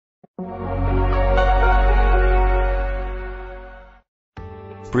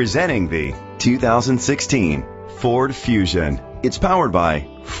Presenting the 2016 Ford Fusion. It's powered by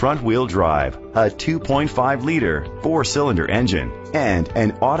front-wheel drive, a 2.5-liter 4-cylinder engine, and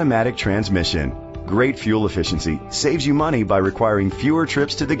an automatic transmission. Great fuel efficiency saves you money by requiring fewer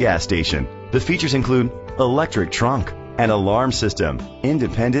trips to the gas station. The features include electric trunk, an alarm system,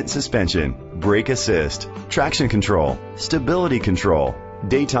 independent suspension, brake assist, traction control, stability control,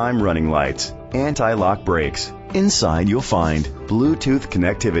 daytime running lights, anti-lock brakes. Inside you'll find Bluetooth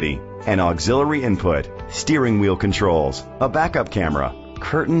connectivity, an auxiliary input, steering wheel controls, a backup camera,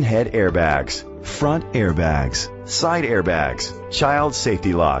 curtain head airbags, front airbags, side airbags, child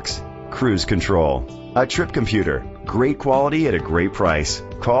safety locks, cruise control, a trip computer. Great quality at a great price.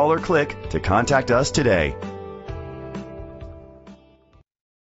 Call or click to contact us today.